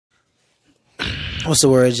What's the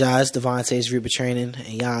word, y'all? It's Devontae's Reaper Training,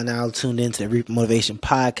 and y'all now tuned into the Reaper Motivation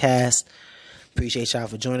Podcast. Appreciate y'all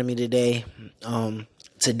for joining me today.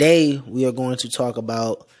 Today, we are going to talk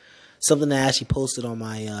about something that I actually posted on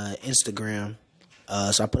my Instagram.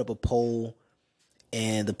 So I put up a poll,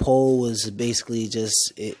 and the poll was basically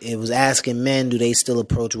just, it was asking men, do they still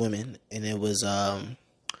approach women? And it was,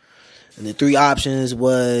 and the three options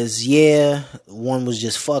was, yeah, one was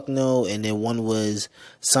just fuck no, and then one was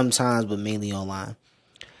sometimes, but mainly online.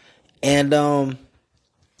 And the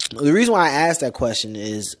reason why I asked that question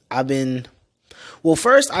is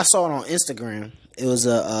first I saw it on Instagram. It was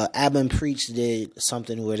Abba and Preach did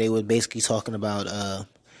something where they were basically talking about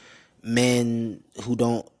men who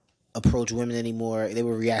don't approach women anymore. They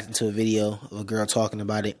were reacting to a video of a girl talking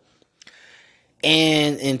about it.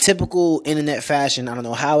 And in typical internet fashion, I don't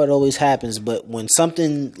know how it always happens, but when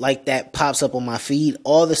something like that pops up on my feed,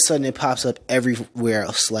 all of a sudden it pops up everywhere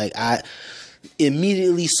else. Like, I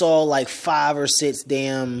immediately saw like 5 or 6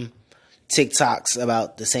 damn TikToks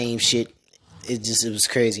about the same shit. It was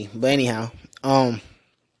crazy. But anyhow, so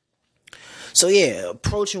yeah,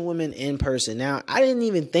 approaching women in person. Now, I didn't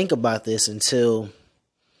even think about this until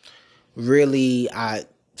really I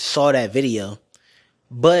saw that video,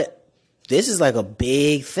 but this is like a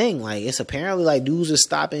big thing. Like, it's apparently like dudes are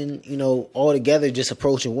stopping, altogether just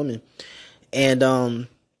approaching women. And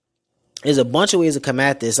there's a bunch of ways to come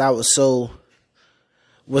at this. What's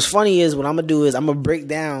funny is what I'm going to do is I'm going to break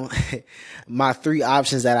down my 3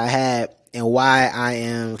 options that I had and why I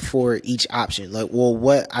am for each option.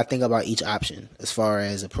 What I think about each option as far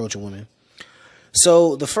as approaching women.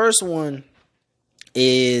 So the first one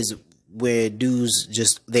is where dudes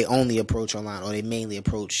they only approach online, or they mainly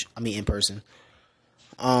approach, in person.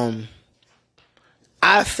 I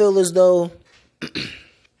feel as though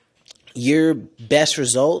your best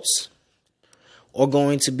results are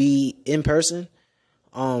going to be in person.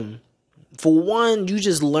 For one, you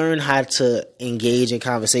just learn how to engage in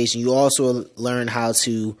conversation. You also learn how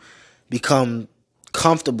to become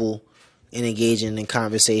comfortable in engaging in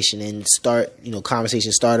conversation and start,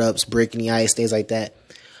 conversation startups, breaking the ice, things like that.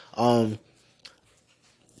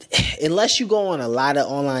 Unless you go on a lot of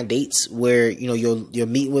online dates where, you're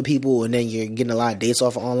meeting with people and then you're getting a lot of dates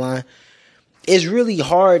off of online, it's really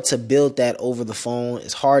hard to build that over the phone.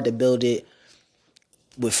 It's hard to build it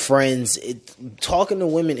with friends. Talking to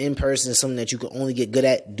women in person is something that you can only get good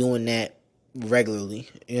at doing that regularly.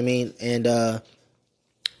 You know what I mean? And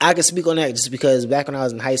I can speak on that just because back when I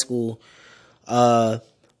was in high school,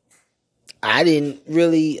 I didn't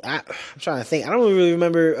really, I'm trying to think. I don't really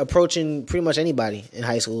remember approaching pretty much anybody in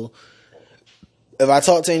high school. If I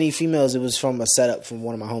talked to any females, it was from a setup from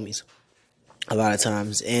one of my homies a lot of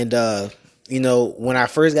times. And, when I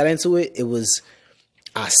first got into it,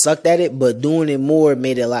 I sucked at it, but doing it more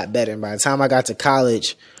made it a lot better. And by the time I got to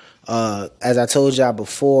college, as I told y'all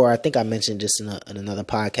before, I think I mentioned this in another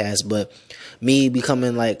podcast, but me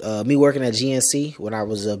becoming me working at GNC when I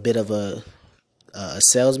was a bit of a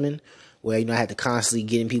salesman, where, I had to constantly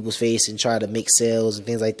get in people's face and try to make sales and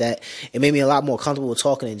things like that. It made me a lot more comfortable with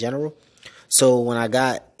talking in general. So when I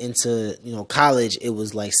got into, college, it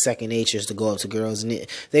was like second nature to go up to girls, and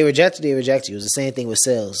they reject you. It was the same thing with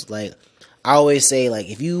sales. Like, I always say,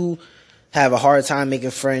 if you have a hard time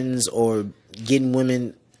making friends or getting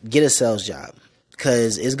women, get a sales job,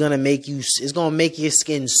 because it's gonna make your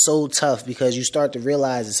skin so tough, because you start to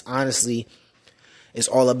realize it's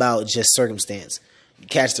all about just circumstance. You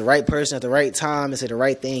catch the right person at the right time and say the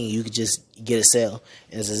right thing, you could just get a sale.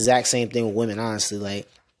 And it's the exact same thing with women, honestly. Like,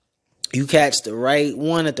 you catch the right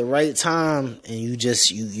one at the right time and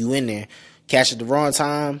you in there. Catch it the wrong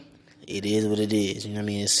time, it is what it is. You know what I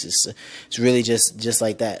mean? It's really just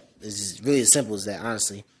like that. It's really as simple as that,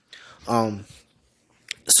 honestly.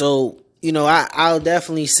 So, I'll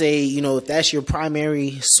definitely say, if that's your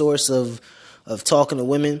primary source of talking to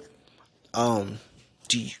women,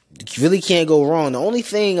 you really can't go wrong. The only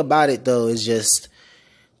thing about it, though, is just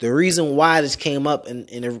the reason why this came up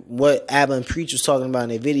and what Abba and Preach was talking about in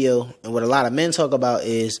their video, and what a lot of men talk about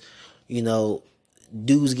is,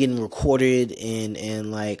 dudes getting recorded and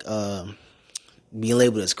being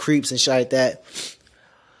labeled as creeps and shit like that.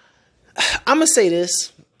 I'm going to say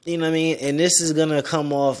this, you know what I mean? And this is going to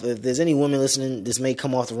come off, if there's any women listening, this may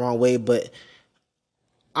come off the wrong way, but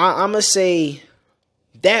I'm going to say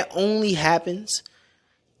that only happens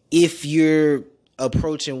if you're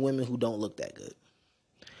approaching women who don't look that good.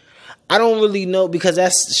 I don't really know, because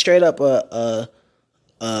that's straight up what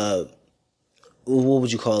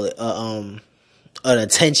would you call it? An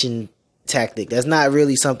attention tactic. That's not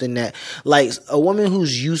really something that, like, a woman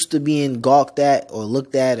who's used to being gawked at or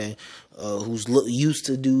looked at and who's used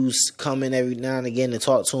to dudes coming every now and again to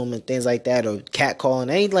talk to him and things like that, or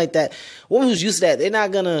catcalling, anything like that. Woman who's used to that, they're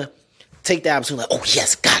not gonna take the opportunity like, oh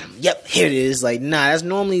yes, got him. Yep, here it is. Like, nah, that's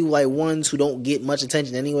normally like ones who don't get much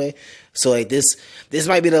attention anyway. So like this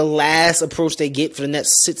might be the last approach they get for the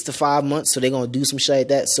next 6 to 5 months. So they're gonna do some shit like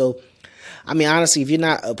that. So I mean, honestly, if you're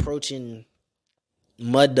not approaching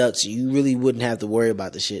mud ducks, you really wouldn't have to worry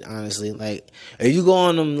about the shit, honestly. Like, if you go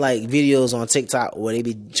on them like videos on TikTok where they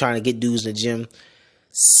be trying to get dudes in the gym,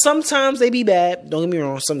 sometimes they be bad, don't get me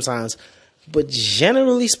wrong, sometimes, but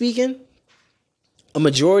generally speaking, a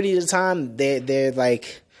majority of the time they're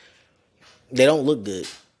like, they don't look good.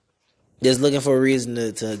 They're just looking for a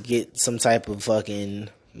reason to get some type of fucking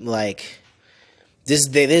like, this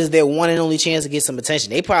is their one and only chance to get some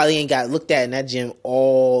attention. They probably ain't got looked at in that gym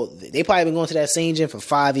they probably been going to that same gym for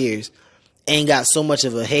 5 years. Ain't got so much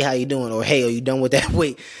of a, hey, how you doing? Or, hey, are you done with that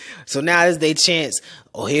weight? So now is their chance.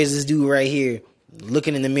 Oh, here's this dude right here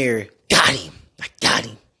looking in the mirror. Got him. I got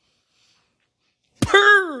him.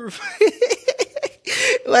 Perv.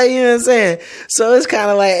 Like, you know what I'm saying? So it's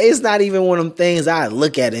kind of like, it's not even one of them things I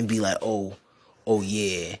look at and be like, oh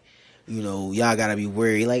yeah. You know, y'all gotta be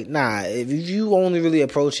worried. Like, nah, if you only really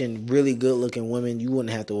approaching really good looking women, you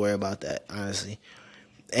wouldn't have to worry about that, honestly.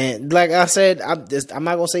 And like I said, I'm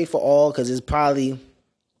not gonna say for all, because there's probably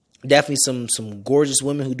definitely some gorgeous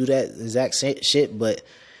women who do that exact shit. But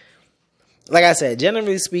like I said,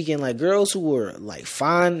 generally speaking, like girls who are like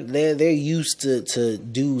fine, they're used to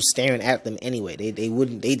dudes staring at them anyway. They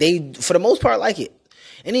wouldn't they for the most part like it.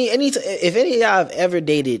 If any of y'all have ever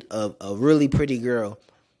dated a really pretty girl,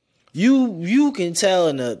 you can tell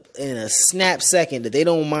in a snap second that they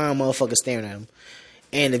don't mind motherfuckers staring at them.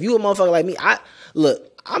 And if you a motherfucker like me,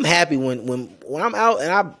 I'm happy when I'm out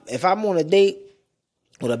and if I'm on a date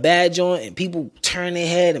with a bad joint and people turn their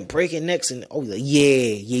head and breaking necks and like,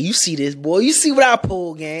 yeah, you see this, boy, you see what I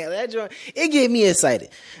pull, gang. That joint, it get me excited.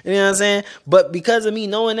 You know what I'm saying? But because of me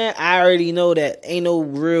knowing that, I already know that ain't no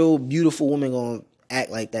real beautiful woman gonna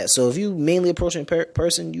act like that. So if you mainly approaching a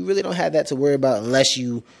person, you really don't have that to worry about unless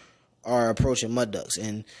you are approaching mud ducks.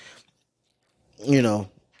 And you know,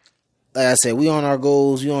 like I said, we on our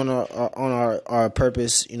goals, we on our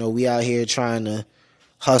purpose. You know, we out here trying to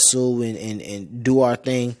hustle and do our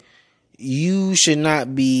thing. You should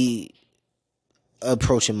not be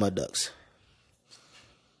approaching mud ducks.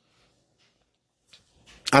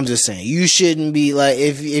 I'm just saying, you shouldn't be like,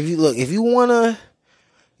 if you wanna,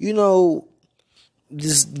 you know,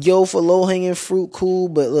 just go for low hanging fruit, cool.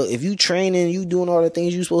 But look, if you training, you doing all the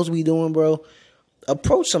things you supposed to be doing, bro,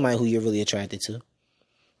 approach somebody who you're really attracted to.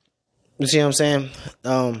 You see what I'm saying?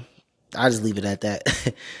 I just leave it at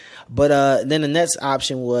that. But then the next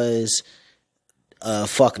option was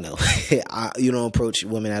fuck no. You don't approach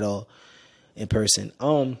women at all in person.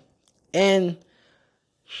 And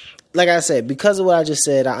like I said, because of what I just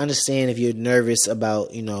said, I understand if you're nervous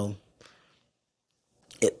about, you know,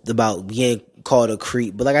 about being called a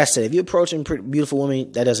creep. But like I said, if you're approaching beautiful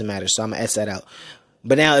women, that doesn't matter. So I'm gonna X that out.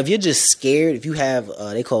 But now, if you're just scared, if you have,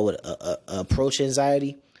 they call it approach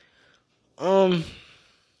anxiety. I'm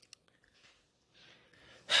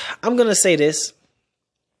gonna say this.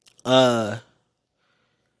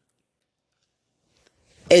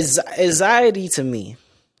 Anxiety to me,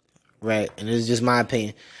 right? And it's just my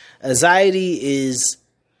opinion. Anxiety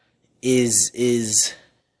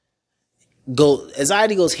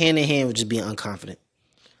anxiety goes hand in hand with just being unconfident.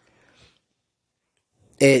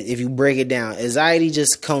 If you break it down, anxiety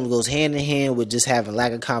just goes hand in hand with just having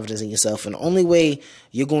lack of confidence in yourself. And the only way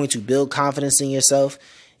you're going to build confidence in yourself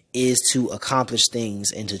is to accomplish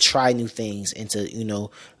things and to try new things and to, you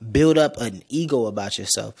know, build up an ego about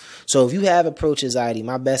yourself. So if you have approach anxiety,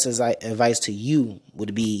 my best advice to you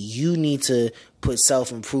would be you need to put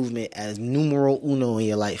self-improvement as numero uno in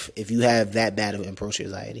your life if you have that bad of approach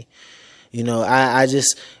anxiety. You know, I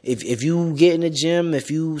just, if you get in the gym, if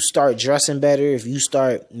you start dressing better, if you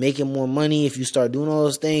start making more money, if you start doing all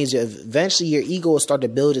those things, eventually your ego will start to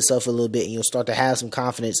build itself a little bit and you'll start to have some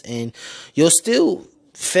confidence and you'll still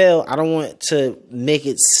fail. I don't want to make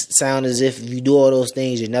it sound as if you do all those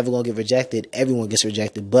things, you're never going to get rejected. Everyone gets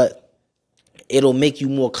rejected, but it'll make you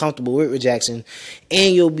more comfortable with rejection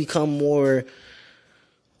and you'll become more,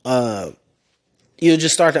 you'll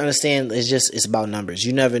just start to understand it's about numbers.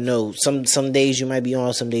 You never know. Some days you might be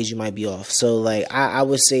on, some days you might be off. So like I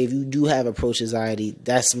would say if you do have approach anxiety,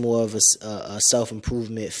 that's more of a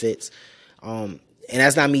self-improvement fix. And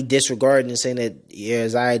that's not me disregarding and saying that your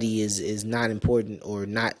anxiety is not important or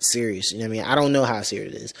not serious. You know what I mean? I don't know how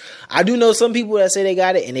serious it is. I do know some people that say they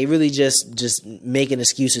got it and they really just making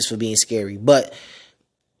excuses for being scary. But,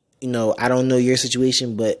 you know, I don't know your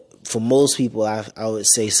situation, but for most people, I would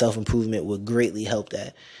say self-improvement would greatly help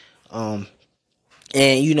that. And,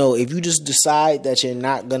 if you just decide that you're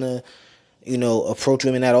not going to, approach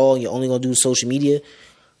women at all, you're only going to do social media,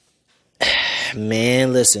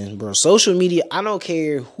 man, listen, bro, social media, I don't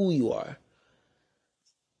care who you are.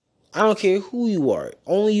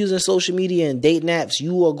 Only using social media and dating apps,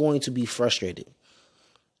 you are going to be frustrated.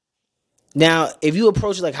 Now, if you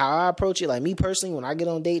approach it like how I approach it, like me personally, when I get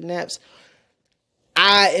on dating apps,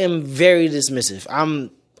 I am very dismissive.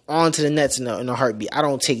 I'm on to the nets in a heartbeat. I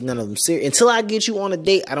don't take none of them serious. Until I get you on a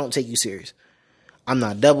date, I don't take you serious. I'm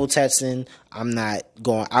not double texting. I'm not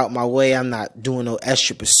going out my way. I'm not doing no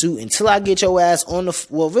extra pursuit until I get your ass on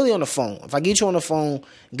really on the phone. If I get you on the phone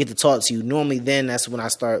and get to talk to you, normally then that's when I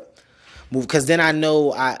start moving. Because then I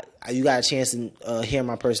know you got a chance to hear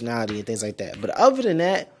my personality and things like that. But other than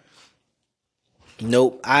that,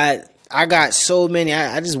 nope. I got so many.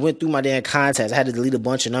 I just went through my damn contacts. I had to delete a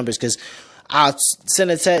bunch of numbers because I'll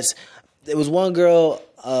send a text. There was one girl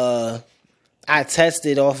I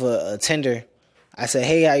texted off a Tinder. I said,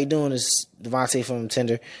 "Hey, how you doing?" It's Devontae from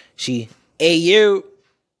Tinder. She, "Hey, you."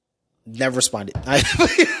 Never responded. I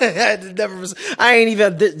ain't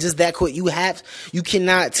even just that quick. You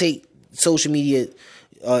cannot take social media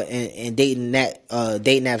and dating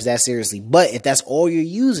apps that seriously. But if that's all you're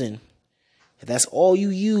using, if that's all you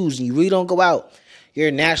use and you really don't go out,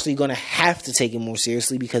 you're naturally going to have to take it more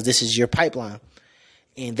seriously because this is your pipeline.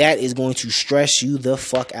 And that is going to stress you the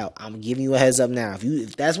fuck out. I'm giving you a heads up now.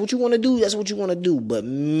 If that's what you want to do, that's what you want to do. But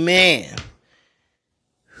man,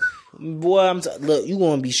 boy, look, you're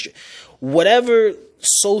going to be whatever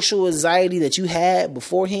social anxiety that you had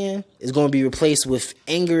beforehand is going to be replaced with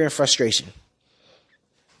anger and frustration.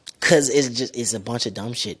 Cause it's a bunch of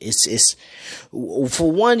dumb shit. It's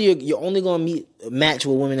for one, you're only gonna match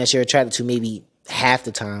with women that you're attracted to maybe half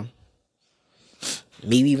the time,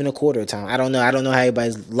 maybe even a quarter of the time. I don't know how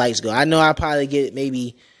everybody's likes go. I know I probably get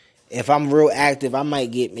maybe if I'm real active, I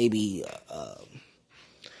might get maybe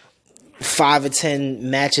 5 or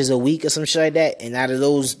 10 matches a week or some shit like that. And out of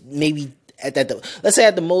those, maybe let's say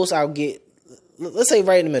at the most I'll get, let's say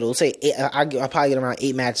right in the middle. Let's say I'll probably get around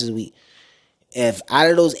 8 matches a week. If out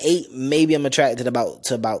of those 8, maybe I'm attracted to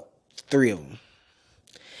about 3 of them.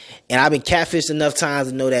 And I've been catfished enough times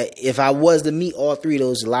to know that if I was to meet all 3 of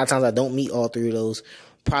those, a lot of times I don't meet all 3 of those.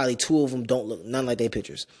 Probably 2 of them don't look none like their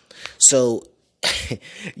pictures. So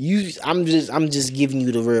I'm just giving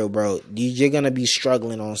you the real, bro. You're gonna be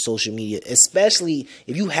struggling on social media, especially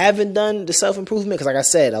if you haven't done the self-improvement. Because like I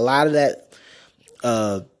said, a lot of that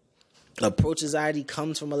approach anxiety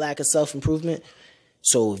comes from a lack of self-improvement.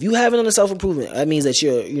 So if you haven't done the self-improvement, that means that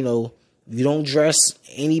you don't dress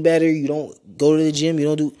any better, you don't go to the gym,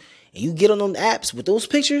 and you get on them apps with those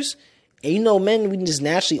pictures, and men, we just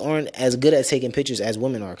naturally aren't as good at taking pictures as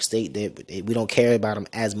women are, because we don't care about them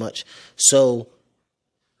as much. So,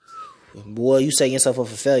 boy, you setting yourself up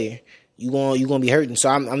for failure. You're gonna be hurting. So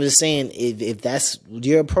I'm just saying, if that's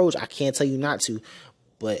your approach, I can't tell you not to,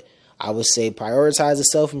 but I would say prioritize the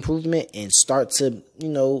self-improvement and start to,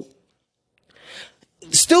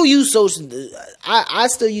 still use social. I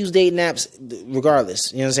still use dating apps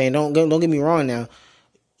regardless. You know what I'm saying? Don't get me wrong now.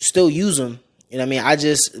 Still use them. You know what I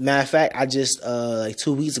mean? Matter of fact, like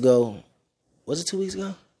 2 weeks ago. Was it 2 weeks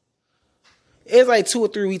ago? It was like 2 or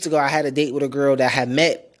 3 weeks ago. I had a date with a girl that I had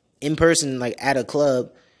met in person, like at a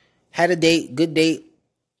club. Had a date, good date.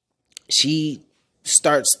 She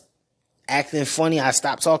starts acting funny. I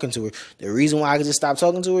stopped talking to her. The reason why I could just stop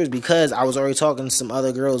talking to her is because I was already talking to some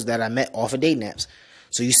other girls that I met off of dating apps.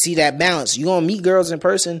 So you see that balance. You're going to meet girls in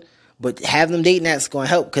person, but have them dating apps going to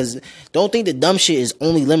help, because don't think the dumb shit is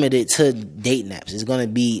only limited to dating apps. It's going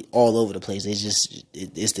to be all over the place.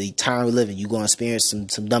 It's the time we live in. You're going to experience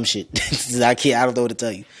some dumb shit. I don't know what to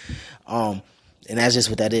tell you. And that's just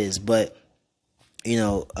what that is. But,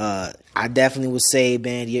 I definitely would say,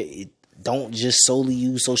 man, don't just solely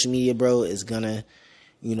use social media, bro. It's going to,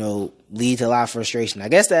 lead to a lot of frustration. I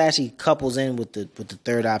guess that actually couples in with the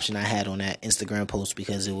third option I had on that Instagram post,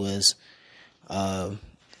 because it was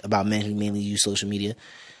about men who mainly use social media.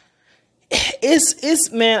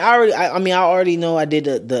 It's man, I already know I did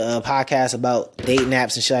the podcast about dating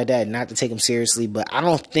apps and shit like that, not to take them seriously, but I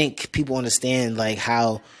don't think people understand like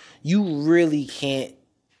how you really can't.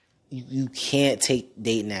 You can't take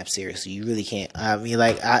dating apps seriously. You really can't. I mean,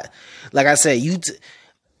 like I said,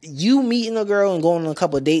 you meeting a girl and going on a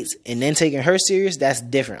couple of dates and then taking her serious, that's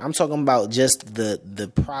different. I'm talking about just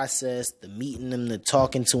the process, the meeting them, the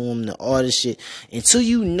talking to them, the all this shit. Until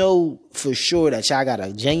you know for sure that y'all got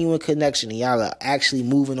a genuine connection and y'all are actually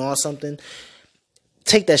moving on something,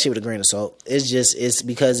 take that shit with a grain of salt. It's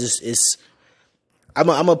because it's I'm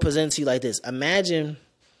gonna present to you like this. Imagine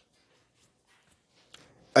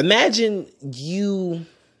you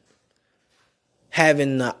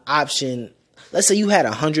having the option. Let's say you had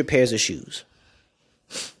 100 pairs of shoes,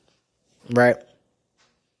 right?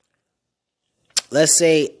 Let's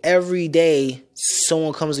say every day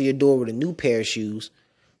someone comes to your door with a new pair of shoes,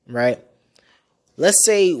 right? Let's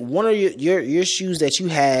say one of your shoes that you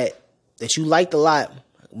had that you liked a lot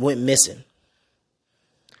went missing.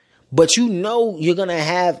 But you know you're going to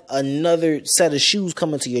have another set of shoes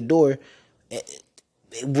coming to your door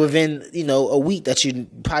within, a week that you're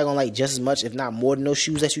probably going to like just as much, if not more than those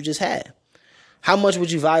shoes that you just had. How much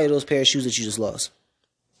would you value those pair of shoes that you just lost?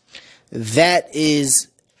 That is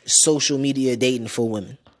social media dating for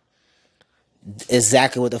women.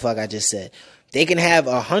 Exactly what the fuck I just said. They can have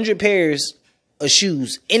 100 pairs of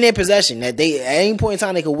shoes in their possession that they, at any point in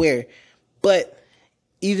time, they could wear. But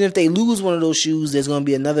even if they lose one of those shoes, there's going to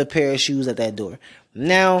be another pair of shoes at that door.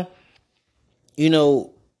 Now,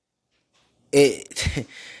 it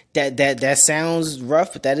that sounds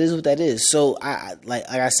rough, but that is what that is. So I like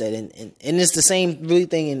I said, and it's the same really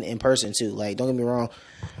thing in person too. Like, don't get me wrong,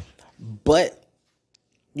 but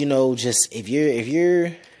just if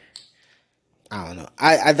you're, I don't know.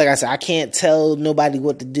 I like I said, I can't tell nobody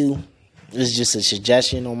what to do. It's just a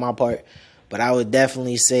suggestion on my part. But I would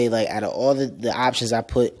definitely say, like, out of all the options I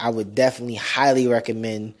put, I would definitely highly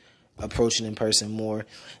recommend approaching in person more.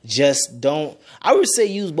 Just don't, I would say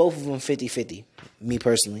use both of them 50-50, me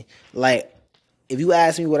personally. Like, if you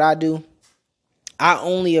ask me what I do, I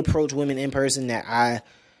only approach women in person that I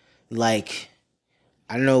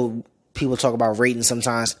know people talk about rating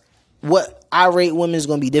sometimes. What I rate women is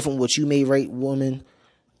going to be different what you may rate women.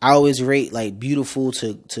 I always rate, like, beautiful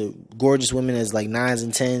to gorgeous women as, like, 9s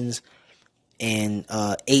and 10s. And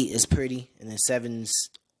 8 is pretty, and then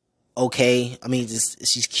 7's okay. I mean,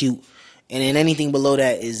 she's cute, and then anything below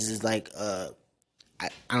that is like I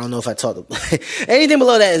don't know if I talked. Anything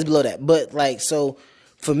below that is below that. But like, so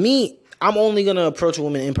for me, I'm only gonna approach a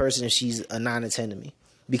woman in person if she's a 9 or 10 to me,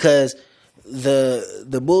 because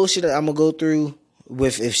the bullshit that I'm gonna go through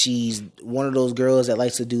with if she's one of those girls that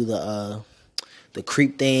likes to do the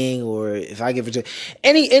creep thing, or if I give her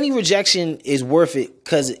any rejection is worth it,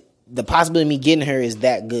 because the possibility of me getting her is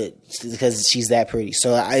that good because she's that pretty.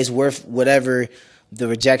 So it's worth whatever the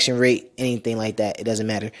rejection rate, anything like that. It doesn't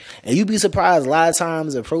matter. And you'd be surprised, a lot of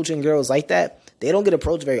times approaching girls like that, they don't get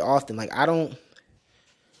approached very often. Like,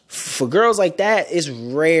 for girls like that, it's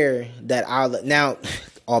rare that now,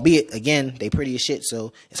 albeit, again, they pretty as shit,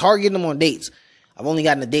 so it's hard getting them on dates. I've only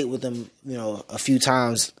gotten a date with them, a few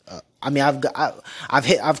times. I mean,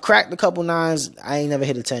 I've cracked a couple 9s. I ain't never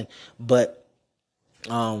hit a 10, but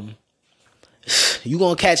you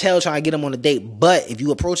gonna catch hell trying to get them on a date. But if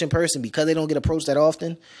you approach in person, because they don't get approached that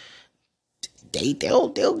often,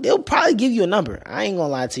 they'll probably give you a number. I ain't gonna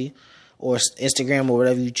lie to you, or Instagram or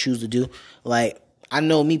whatever you choose to do. Like, I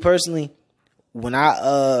know me personally, when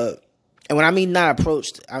I mean not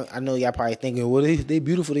approached, I know y'all probably thinking, well, they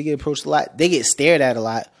beautiful, they get approached a lot, they get stared at a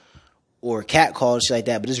lot, or catcalled, shit like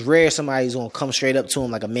that. But it's rare somebody's gonna come straight up to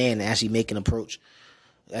them like a man and actually make an approach.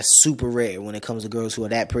 That's super rare when it comes to girls who are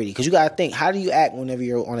that pretty. Because you got to think, how do you act whenever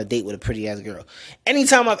you're on a date with a pretty-ass girl?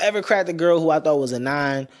 Anytime I've ever cracked a girl who I thought was a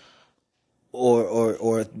 9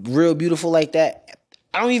 or real beautiful like that,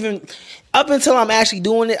 I don't even, up until I'm actually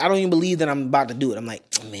doing it, I don't even believe that I'm about to do it. I'm like,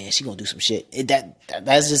 oh, man, she going to do some shit.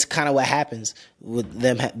 That's just kind of what happens with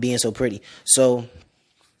them being so pretty. So,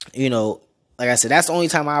 like I said, that's the only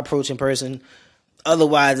time I approach in person.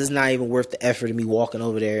 Otherwise, it's not even worth the effort of me walking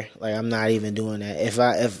over there. Like, I'm not even doing that.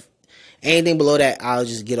 If anything below that, I'll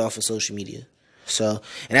just get off of social media. So,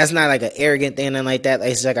 and that's not like an arrogant thing, nothing like that.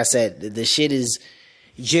 Like I said, the shit is,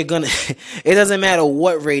 you're gonna, it doesn't matter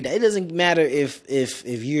what rate. It doesn't matter if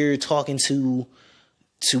you're talking to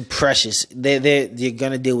Precious. You're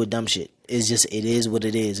gonna deal with dumb shit. It is what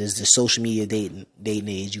it is. It's the social media dating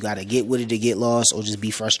age. You gotta get with it to get lost, or just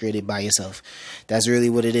be frustrated by yourself. That's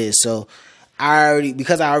really what it is. So,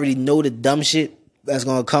 because I already know the dumb shit that's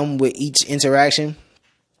gonna come with each interaction,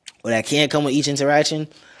 or that can come with each interaction,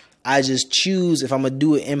 I just choose, if I'm gonna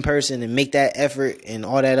do it in person and make that effort and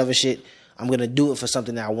all that other shit, I'm gonna do it for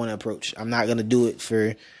something that I want to approach. I'm not gonna do it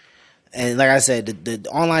for, and like I said, the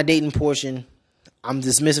online dating portion, I'm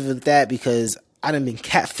dismissive of that because I done been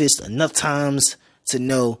catfished enough times to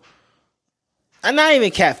know. I'm not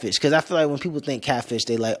even catfish, because I feel like when people think catfish,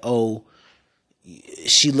 they like, oh,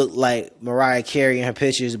 she looked like Mariah Carey in her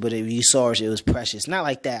pictures, but if you saw her, it was Precious. Not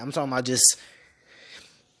like that. I'm talking about just,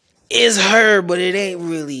 it's her, but it ain't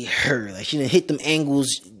really her. Like, she done hit them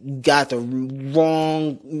angles, got the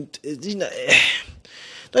wrong,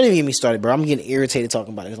 Don't even get me started, bro. I'm getting irritated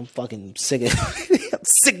talking about it because I'm fucking sick of I'm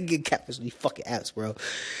sick of getting catfish with these fucking apps, bro.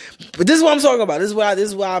 But this is what I'm talking about. This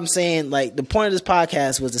is why I'm saying, like, the point of this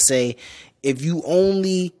podcast was to say, if you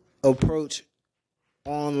only approach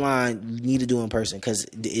online, you need to do in person, because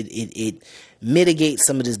it mitigates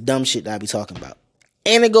some of this dumb shit that I be talking about.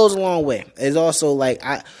 And it goes a long way. It's also like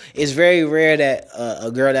it's very rare that a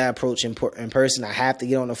girl that I approach in person, I have to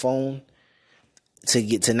get on the phone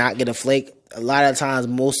to not get a flake. A lot of times,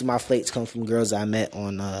 most of my flakes come from girls that I met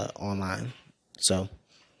on online. So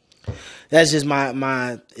that's just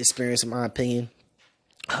my experience and my opinion.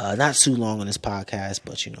 Not too long on this podcast,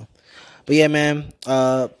 but you know. But yeah, man.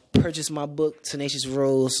 Purchase my book, Tenacious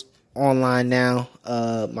Rose, online now.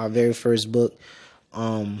 My very first book.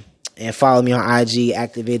 And follow me on IG,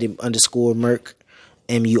 activated_Murk,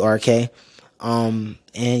 MURK. And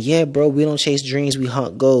yeah, bro, we don't chase dreams, we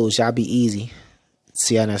hunt goals. Y'all be easy.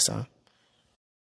 See y'all next time.